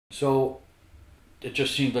So it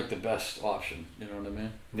just seemed like the best option. You know what I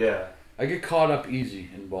mean? Yeah. I get caught up easy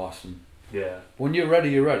in Boston. Yeah. When you're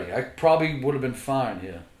ready, you're ready. I probably would have been fine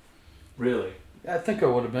here. Really? I think I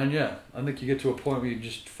would have been, yeah. I think you get to a point where you're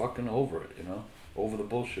just fucking over it, you know? Over the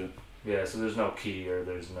bullshit. Yeah, so there's no key or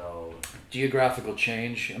there's no... Geographical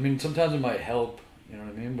change. I mean, sometimes it might help, you know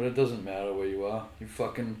what I mean? But it doesn't matter where you are. You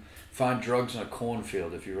fucking find drugs in a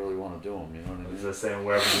cornfield if you really want to do them, you know what I mean? It's the same,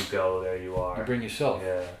 wherever you go, there you are. You bring yourself.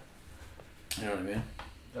 Yeah. You know what I mean?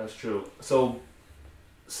 That's true. So,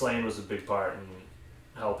 Slane was a big part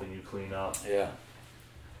in helping you clean up. Yeah.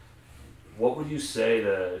 What would you say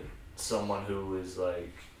to someone who is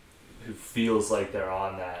like, who feels like they're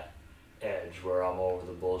on that edge where I'm over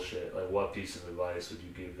the bullshit? Like, what piece of advice would you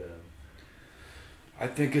give them? I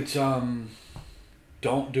think it's,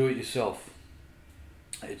 don't do it yourself.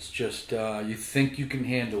 It's just, you think you can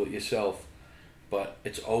handle it yourself, but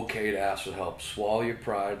it's okay to ask for help. Swallow your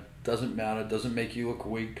pride. Doesn't matter. Doesn't make you look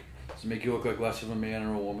weak. Doesn't make you look like less of a man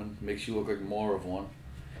or a woman. Makes you look like more of one.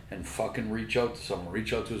 And fucking reach out to someone.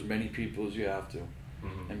 Reach out to as many people as you have to.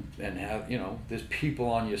 Mm-hmm. And have, you know, there's people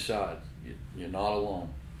on your side. You're not alone.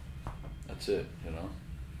 That's it, you know?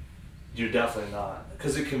 You're definitely not.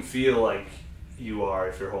 Because it can feel like you are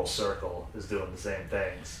if your whole circle is doing the same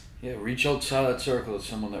things. Yeah, reach outside that circle to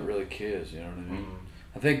someone that really cares, you know what I mean? Mm-hmm.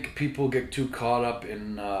 I think people get too caught up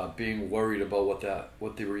in being worried about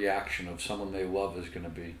what the reaction of someone they love is going to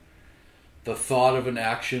be. The thought of an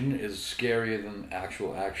action is scarier than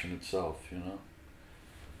actual action itself, you know?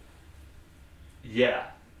 Yeah.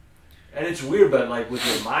 And it's weird, but like with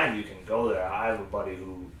your mind, you can go there. I have a buddy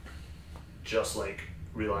who just like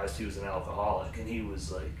realized he was an alcoholic, and he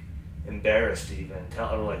was like embarrassed to even tell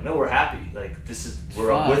her, like, no, we're happy. Like,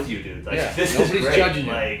 we're up with you, dude. Like, yeah, this nobody's is great. Judging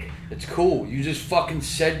you. Like, it's cool. You just fucking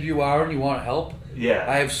said you are and you want help. Yeah.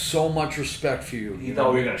 I have so much respect for you. You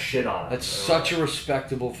thought we were gonna shit on it. That's such a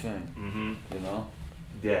respectable thing. Mm-hmm. You know?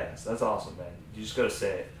 Yes, that's awesome, man. You just gotta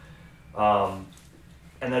say it.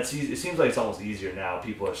 And that's easy. It seems like it's almost easier now.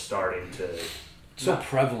 People are starting to... It's so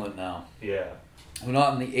prevalent now. Yeah. We're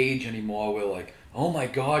not in the age anymore where like, oh my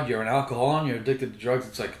God, you're an alcoholic and you're addicted to drugs.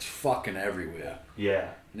 It's like, it's fucking everywhere. Yeah.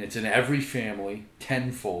 And it's in every family,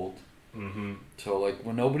 tenfold. Mm-hmm. So like,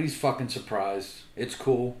 when nobody's fucking surprised, it's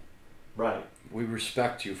cool. Right. We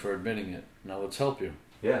respect you for admitting it. Now let's help you.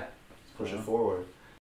 Yeah. Let's push it forward.